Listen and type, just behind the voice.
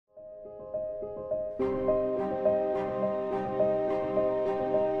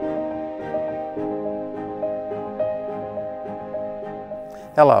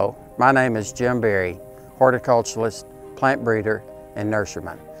Hello, my name is Jim Berry, horticulturalist, plant breeder, and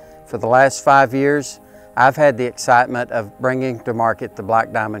nurseryman. For the last 5 years, I've had the excitement of bringing to market the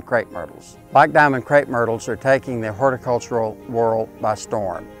Black Diamond Crapemyrtles. Black Diamond Crapemyrtles are taking the horticultural world by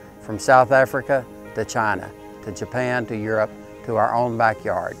storm, from South Africa to China, to Japan, to Europe, to our own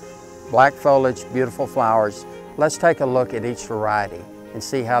backyard. Black foliage, beautiful flowers. Let's take a look at each variety and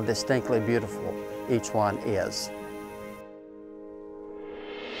see how distinctly beautiful each one is.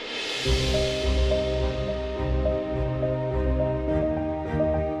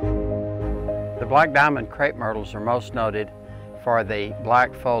 The Black Diamond Crapemyrtles are most noted for the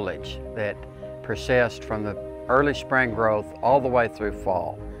black foliage that persists from the early spring growth all the way through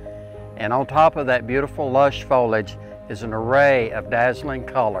fall. And on top of that beautiful lush foliage is an array of dazzling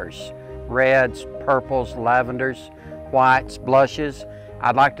colors: reds, purples, lavenders, whites, blushes.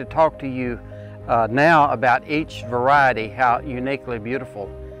 I'd like to talk to you now about each variety, how uniquely beautiful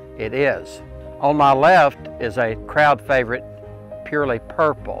it is. On my left is a crowd favorite, purely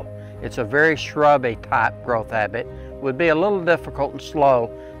purple. It's a very shrubby type growth habit. Would be a little difficult and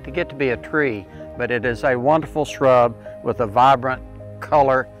slow to get to be a tree, but it is a wonderful shrub with a vibrant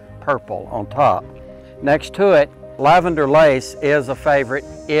color purple on top. Next to it, lavender lace is a favorite.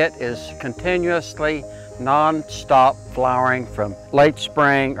 It is continuously non-stop flowering from late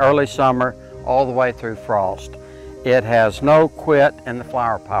spring, early summer, all the way through frost. It has no quit in the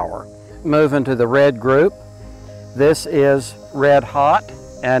flower power. Moving to the red group, this is Red Hot,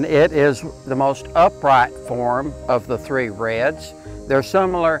 and it is the most upright form of the three reds. They're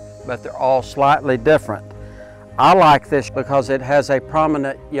similar, but they're all slightly different. I like this because it has a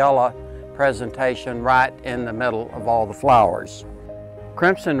prominent yellow presentation right in the middle of all the flowers.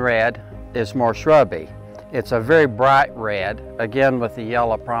 Crimson Red is more shrubby. It's a very bright red, again with the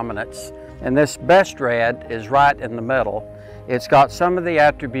yellow prominence. And this Best Red is right in the middle. It's got some of the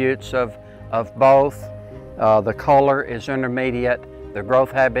attributes of both. The color is intermediate, the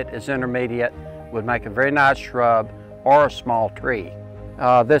growth habit is intermediate, would make a very nice shrub or a small tree.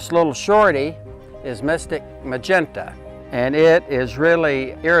 This little shorty is Mystic Magenta, and it is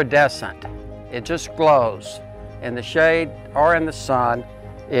really iridescent. It just glows in the shade or in the sun.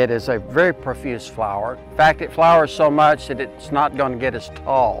 It is a very profuse flower. In fact, it flowers so much that it's not going to get as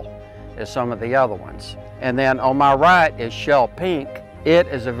tall as some of the other ones. And then on my right is Shell Pink. It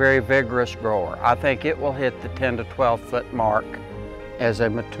is a very vigorous grower. I think it will hit the 10 to 12 foot mark as a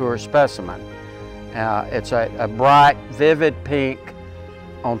mature specimen. It's a bright, vivid pink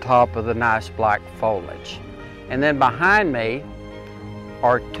on top of the nice black foliage. And then behind me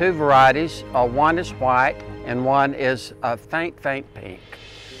are two varieties. One is white and one is a faint pink.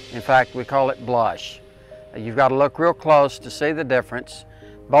 In fact, we call it blush. You've got to look real close to see the difference.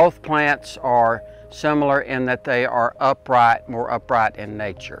 Both plants are similar in that they are upright, more upright in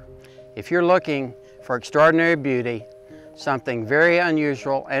nature. If you're looking for extraordinary beauty, something very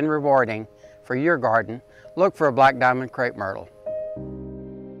unusual and rewarding for your garden, look for a Black Diamond Crapemyrtle.